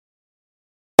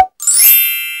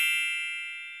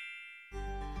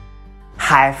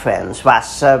Hi friends,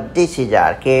 what's up? This is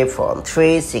RK from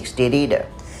 360 Reader.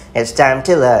 It's time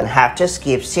to learn how to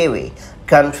skip Siri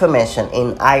confirmation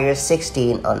in iOS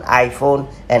 16 on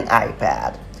iPhone and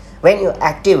iPad. When you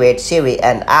activate Siri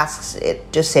and asks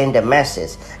it to send a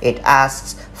message, it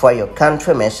asks for your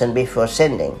confirmation before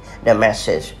sending the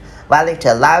message. While it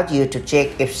allowed you to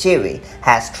check if Siri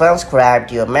has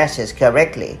transcribed your message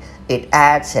correctly, it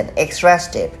adds an extra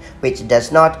step which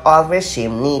does not always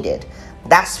seem needed.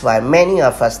 That's why many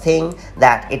of us think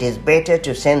that it is better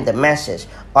to send the message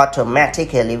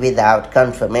automatically without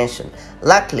confirmation.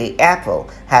 Luckily, Apple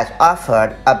has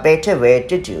offered a better way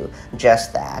to do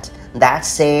just that. That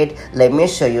said, let me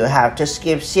show you how to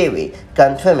skip Siri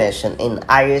confirmation in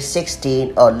iOS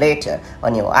 16 or later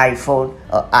on your iPhone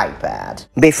or iPad.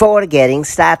 Before getting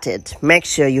started, make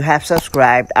sure you have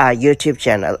subscribed our YouTube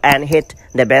channel and hit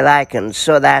the bell icon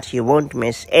so that you won't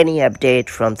miss any update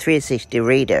from 360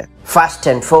 Reader. First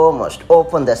and foremost,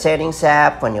 open the Settings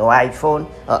app on your iPhone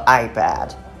or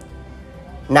iPad.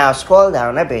 Now scroll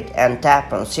down a bit and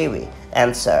tap on Siri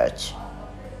and search.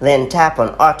 Then tap on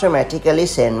Automatically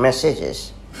Send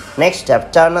Messages. Next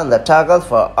up, turn on the toggle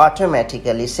for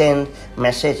Automatically Send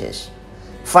Messages.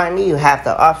 Finally, you have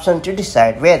the option to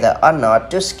decide whether or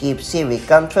not to skip Siri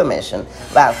confirmation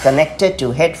while connected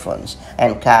to headphones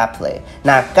and CarPlay.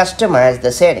 Now customize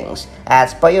the settings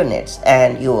as per your needs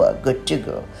and you are good to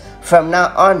go. From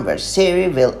now onwards, Siri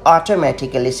will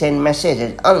automatically send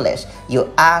messages unless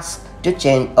you ask to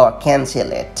change or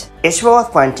cancel it. It's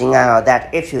worth pointing out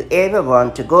that if you ever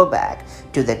want to go back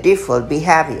to the default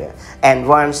behavior and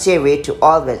want Siri to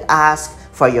always ask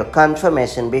for your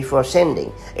confirmation before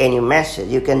sending any message,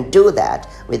 you can do that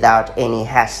without any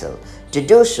hassle. To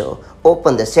do so,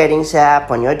 open the Settings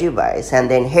app on your device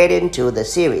and then head into the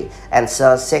Siri and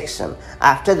Search section.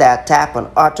 After that, tap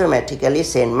on Automatically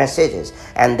Send Messages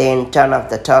and then turn off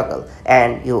the toggle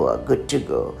and you are good to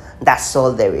go. That's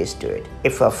all there is to it.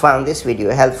 If you found this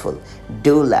video helpful,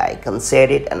 do like and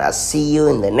share it, and I'll see you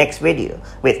in the next video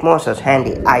with more such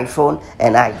handy iPhone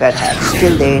and iPad hacks.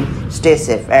 Till then, stay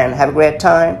safe and have a great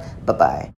time. Bye-bye.